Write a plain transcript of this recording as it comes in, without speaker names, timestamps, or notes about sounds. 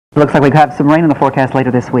Looks like we have some rain in the forecast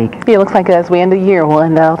later this week. Yeah, it looks like as we end the year, we'll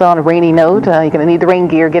end out on a rainy note. You're going to need the rain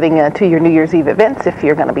gear getting to your New Year's Eve events if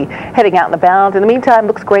you're going to be heading out and about. In the meantime,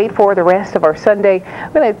 looks great for the rest of our Sunday.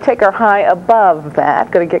 We're going to take our high above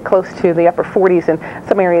that. Going to get close to the upper 40s and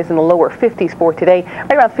some areas in the lower 50s for today.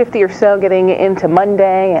 Right around 50 or so getting into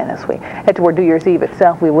Monday. And as we head toward New Year's Eve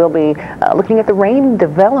itself, we will be looking at the rain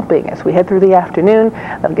developing as we head through the afternoon.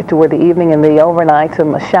 That'll get toward the evening and the overnight,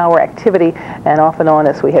 some shower activity, and off and on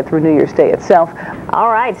as we head through New Year's Day itself. All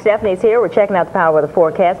right, Stephanie's here. We're checking out the power weather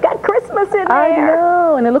forecast. Got Christmas in there. I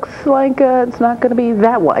know, and it looks like it's not going to be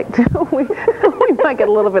that white. we might get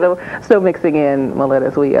a little bit of snow mixing in, Willett,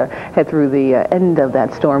 as we head through the end of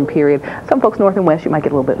that storm period. Some folks north and west, you might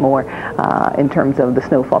get a little bit more in terms of the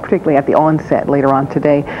snowfall, particularly at the onset later on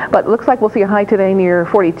today. But it looks like we'll see a high today near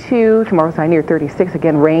 42, tomorrow's high near 36.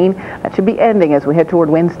 Again, rain. That should be ending as we head toward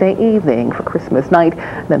Wednesday evening for Christmas night.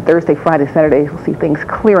 And then Thursday, Friday, Saturday, we'll see things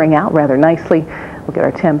clearing out rather nicely. We'll get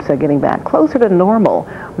our temps getting back closer to normal,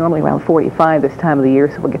 normally around 45 this time of the year,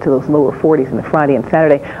 so we'll get to those lower 40s in the Friday and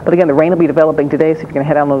Saturday. But again, the rain will be developing today, so if you're going to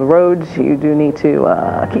head out on the roads, you do need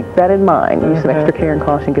to keep that in mind. Use some extra care and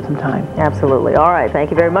caution, get some time. Absolutely. All right,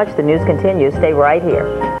 thank you very much. The news continues. Stay right here.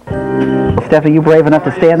 Well, Stephanie, you brave enough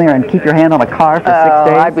to stand there and keep your hand on a car for 6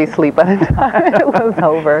 days? I'd be asleep by the time it was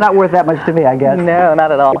over. Not worth that much to me, I guess. No,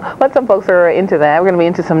 not at all. But some folks are into that. We're going to be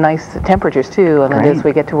into some nice temperatures, too, and as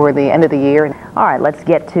we get toward the end of the year. All right, let's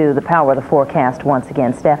get to the power weather forecast once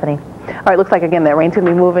again. Stephanie. All right, looks like, again, that rain's going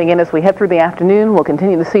to be moving in as we head through the afternoon. We'll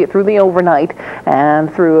continue to see it through the overnight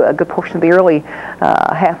and through a good portion of the early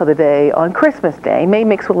half of the day on Christmas Day. May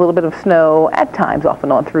mix with a little bit of snow at times off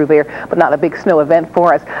and on through there, but not a big snow event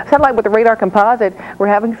for us. Satellite with the radar composite, we're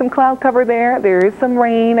having some cloud cover there. There is some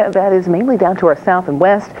rain that is mainly down to our south and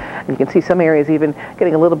west. And you can see some areas even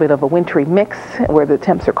getting a little bit of a wintry mix where the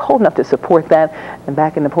temps are cold enough to support that. And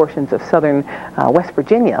back in the portions of southern West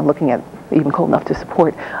Virginia, looking at even cold enough to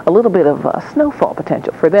support a little bit of snowfall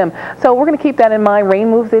potential for them. So we're going to keep that in mind. Rain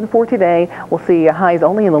moves in for today. We'll see highs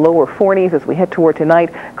only in the lower 40s as we head toward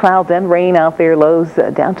tonight. Clouds and rain out there, lows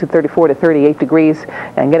down to 34 to 38 degrees.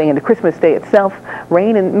 And getting into Christmas Day itself,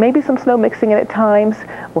 rain and maybe some snow mixing in at times.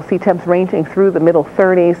 We'll see temps ranging through the middle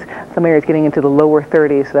 30s. Some areas getting into the lower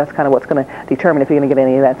 30s. So that's kind of what's going to determine if you're going to get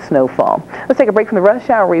any of that snowfall. Let's take a break from the rush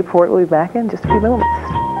hour report. We'll be back in just a few moments.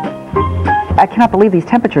 I cannot believe these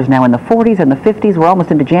temperatures now in the 40s and the 50s. We're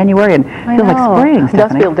almost into January and it feels like spring, Stephanie. It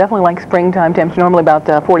does feel definitely like springtime temps. Normally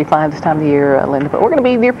about 45 this time of the year, Linda. But we're going to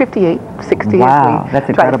be near 58, 60 wow, as that's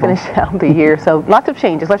we try to incredible. finish out the year. So lots of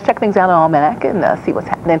changes. Let's check things out on Almanac and see what's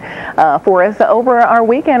happening for us over our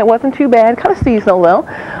weekend. It wasn't too bad. Kind of seasonal,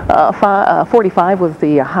 though. 45 was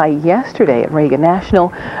the high yesterday at Reagan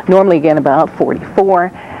National. Normally, again, about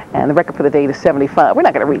 44. And the record for the day is 75. We're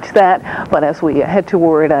not going to reach that, but as we head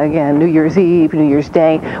toward, again, New Year's Eve, New Year's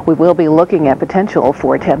Day, we will be looking at potential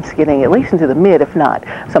for temps getting at least into the mid, if not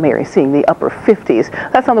some areas seeing the upper 50s.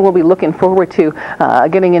 That's something we'll be looking forward to.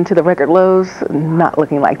 Getting into the record lows, not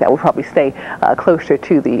looking like that. We'll probably stay closer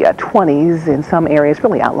to the 20s in some areas,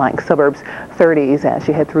 really outlying suburbs, 30s as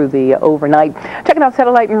you head through the overnight. Checking out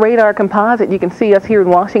satellite and radar composite, you can see us here in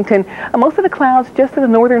Washington. Most of the clouds just in the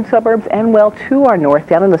northern suburbs and well to our north,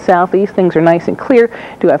 down in the southeast, things are nice and clear.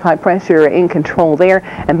 Do have high pressure in control there.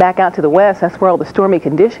 And back out to the west, that's where all the stormy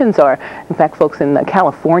conditions are. In fact, folks in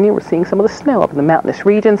California, we're seeing some of the snow up in the mountainous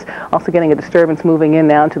regions. Also getting a disturbance moving in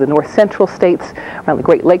now to the north central states. Around the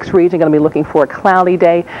Great Lakes region, going to be looking for a cloudy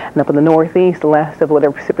day. And up in the northeast, the last of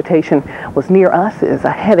whatever precipitation was near us is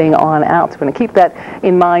heading on out. So we're going to keep that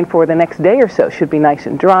in mind for the next day or so. Should be nice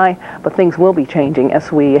and dry, but things will be changing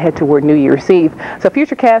as we head toward New Year's Eve. So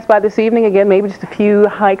futurecast by this evening, again, maybe just a few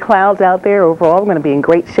high clouds out there. Overall, we're going to be in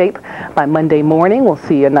great shape by Monday morning. We'll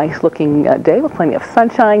see a nice looking day with plenty of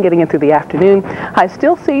sunshine getting into the afternoon. Highs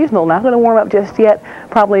still seasonal, not going to warm up just yet.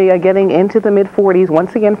 Probably getting into the mid 40s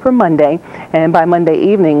once again for Monday. And by Monday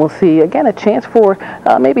evening, we'll see again a chance for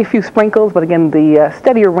maybe a few sprinkles, but again the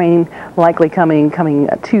steadier rain likely coming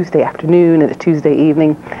Tuesday afternoon into Tuesday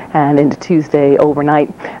evening and into Tuesday overnight.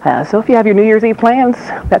 So if you have your New Year's Eve plans,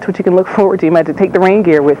 that's what you can look forward to. You might have to take the rain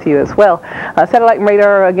gear with you as well. Satellite and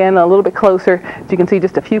radar again a little bit closer. As you can see,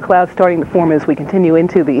 just a few clouds starting to form as we continue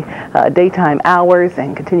into the daytime hours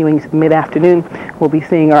and continuing mid-afternoon. We'll be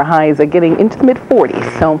seeing our highs getting into the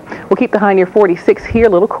mid-40s. So we'll keep the high near 46 here. A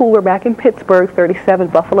little cooler back in Pittsburgh, 37,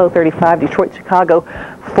 Buffalo, 35, Detroit, Chicago,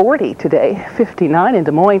 40 today, 59 in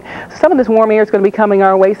Des Moines. So some of this warm air is going to be coming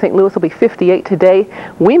our way. St. Louis will be 58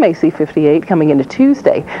 today. We may see 58 coming into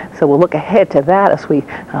Tuesday. So we'll look ahead to that as we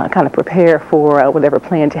kind of prepare for whatever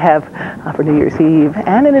plans you have for New Year's Eve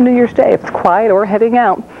and into New Year's Day. If it's quiet or heading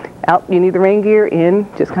out, Out, you need the rain gear. In,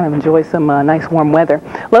 just kind of enjoy some nice warm weather.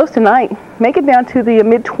 Lows tonight, make it down to the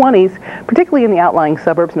mid-20s, particularly in the outlying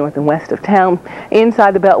suburbs north and west of town.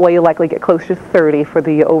 Inside the Beltway, you'll likely get close to 30 for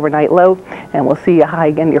the overnight low, and we'll see a high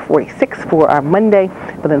again near 46 for our Monday,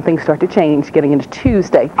 but then things start to change getting into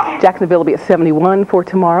Tuesday. Jacksonville will be at 71 for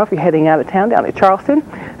tomorrow if you're heading out of town. Down to Charleston,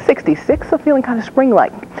 66, so feeling kind of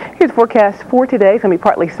spring-like. Here's the forecast for today. It's going to be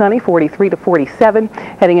partly sunny, 43 to 47.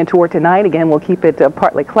 Heading in toward tonight, again, we'll keep it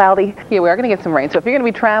partly cloudy. Yeah, we are going to get some rain. So if you're going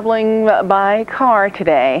to be traveling by car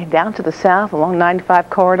today, down to the south along 95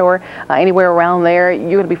 corridor, anywhere around there,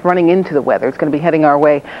 you're going to be running into the weather. It's going to be heading our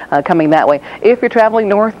way, coming that way. If you're traveling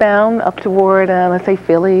northbound up toward, let's say,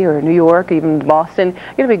 Philly or New York, even Boston,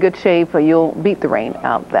 you're going to be in good shape. You'll beat the rain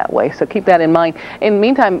out that way. So keep that in mind. In the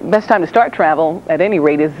meantime, best time to start travel, at any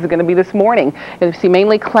rate, is going to be this morning. You'll see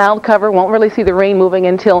mainly cloud cover. Won't really see the rain moving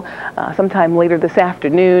until sometime later this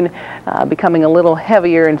afternoon, becoming a little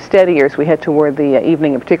heavier and steadier as we head toward the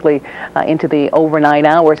evening, and particularly into the overnight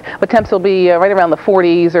hours. But temps will be right around the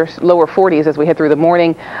 40s or lower 40s as we head through the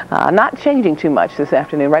morning. Not changing too much this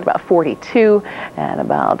afternoon, right about 42 and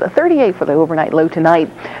about 38 for the overnight low tonight.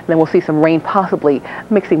 And then we'll see some rain possibly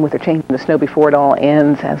mixing with or changing the snow before it all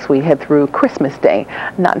ends as we head through Christmas Day.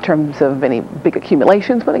 Not in terms of any big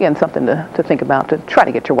accumulations, but again, something to think about to try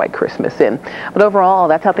to get your white Christmas in. But overall,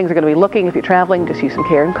 that's how things are going to be looking. If you're traveling, just use some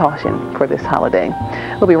care and caution for this holiday.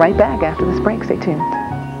 We'll be right back after this break. Stay tuned.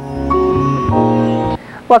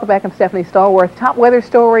 Welcome back. I'm Stephanie Stallworth. Top weather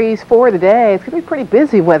stories for the day. It's going to be pretty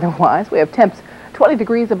busy weather-wise. We have temps 20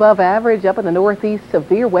 degrees above average up in the northeast.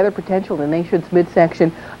 Severe weather potential in the nation's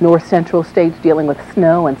midsection. North central states dealing with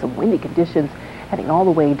snow and some windy conditions heading all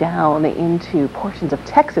the way down into portions of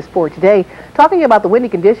Texas for today. Talking about the windy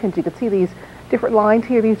conditions, you can see these different lines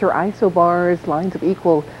here. These are isobars, lines of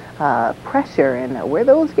equal pressure, and where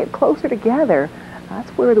those get closer together, that's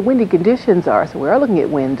where the windy conditions are. So we are looking at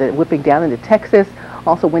wind whipping down into Texas.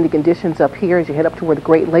 Also windy conditions up here as you head up toward the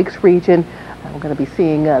Great Lakes region. We're going to be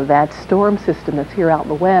seeing that storm system that's here out in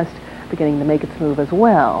the west beginning to make its move as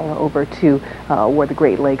well over to where the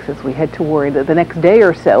Great Lakes as we head toward the next day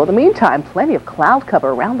or so. In the meantime, plenty of cloud cover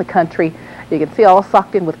around the country. You can see all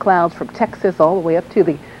socked in with clouds from Texas all the way up to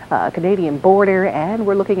the Canadian border, and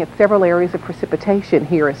we're looking at several areas of precipitation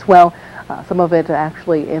here as well. Some of it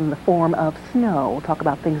actually in the form of snow. We'll talk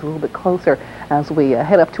about things a little bit closer as we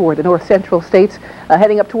head up toward the north central states.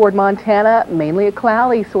 Heading up toward Montana, mainly a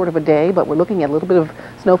cloudy sort of a day, but we're looking at a little bit of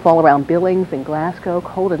snowfall around Billings and Glasgow.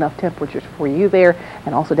 Cold enough temperatures for you there,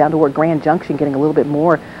 and also down toward Grand Junction, getting a little bit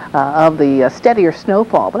more of the steadier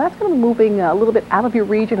snowfall. But that's going to be moving a little bit out of your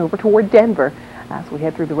region over toward Denver as we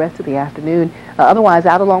head through the rest of the afternoon. Otherwise,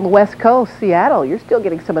 out along the west coast, Seattle, you're still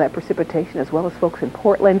getting some of that precipitation, as well as folks in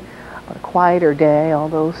Portland. A quieter day,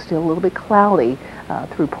 although still a little bit cloudy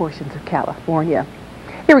through portions of California.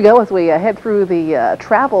 Here we go as we head through the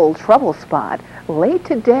travel trouble spot. Late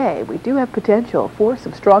today, we do have potential for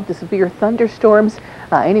some strong to severe thunderstorms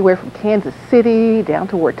anywhere from Kansas City down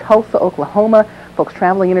toward Tulsa, Oklahoma. Folks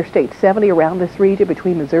traveling Interstate 70 around this region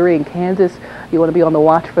between Missouri and Kansas, you want to be on the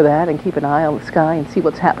watch for that and keep an eye on the sky and see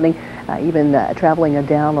what's happening. Even traveling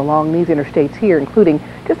down along these interstates here, including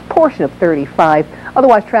just a portion of 35.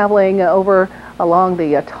 Otherwise, traveling over along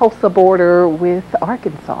the Tulsa border with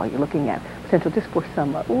Arkansas, you're looking at potential just for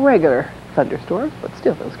some regular thunderstorms, but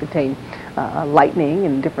still those contain lightning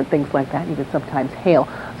and different things like that, even sometimes hail.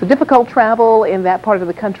 So difficult travel in that part of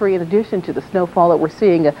the country, in addition to the snowfall that we're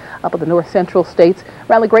seeing up in the north central states.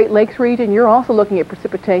 Around the Great Lakes region, you're also looking at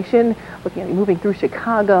precipitation, looking at moving through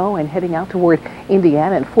Chicago and heading out toward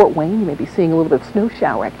Indiana and Fort Wayne. You may be seeing a little bit of snow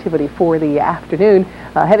shower activity for the afternoon.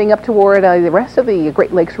 Heading up toward the rest of the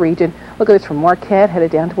Great Lakes region, look at this from Marquette, headed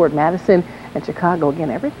down toward Madison and Chicago. Again,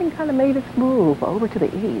 everything kind of made its move over to the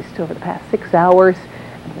east over the past 6 hours.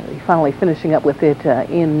 And finally finishing up with it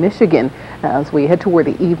in Michigan as we head toward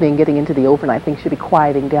the evening, getting into the overnight. Things should be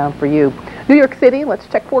quieting down for you. New York City, let's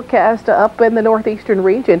check forecast up in the northeastern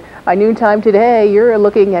region. By noontime today, you're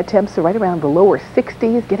looking at temps right around the lower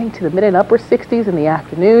 60s, getting to the mid and upper 60s in the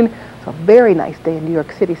afternoon. So a very nice day in New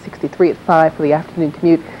York City, 63 at 5 for the afternoon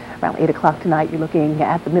commute. Around 8 o'clock tonight, you're looking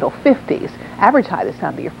at the middle 50s. Average high this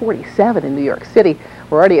time of year, 47 in New York City.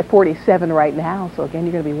 We're already at 47 right now, so again,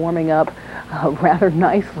 you're going to be warming up rather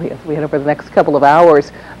nicely as we head over the next couple of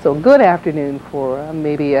hours. So good afternoon for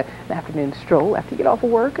maybe an afternoon stroll after you get off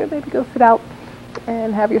of work, or maybe go sit out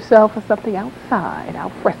and have yourself something outside,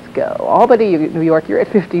 al fresco. Albany, New York, you're at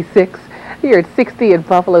 56. You're at 60 in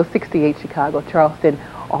Buffalo, 68 Chicago, Charleston,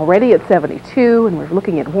 already at 72, and we're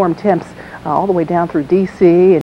looking at warm temps all the way down through D.C.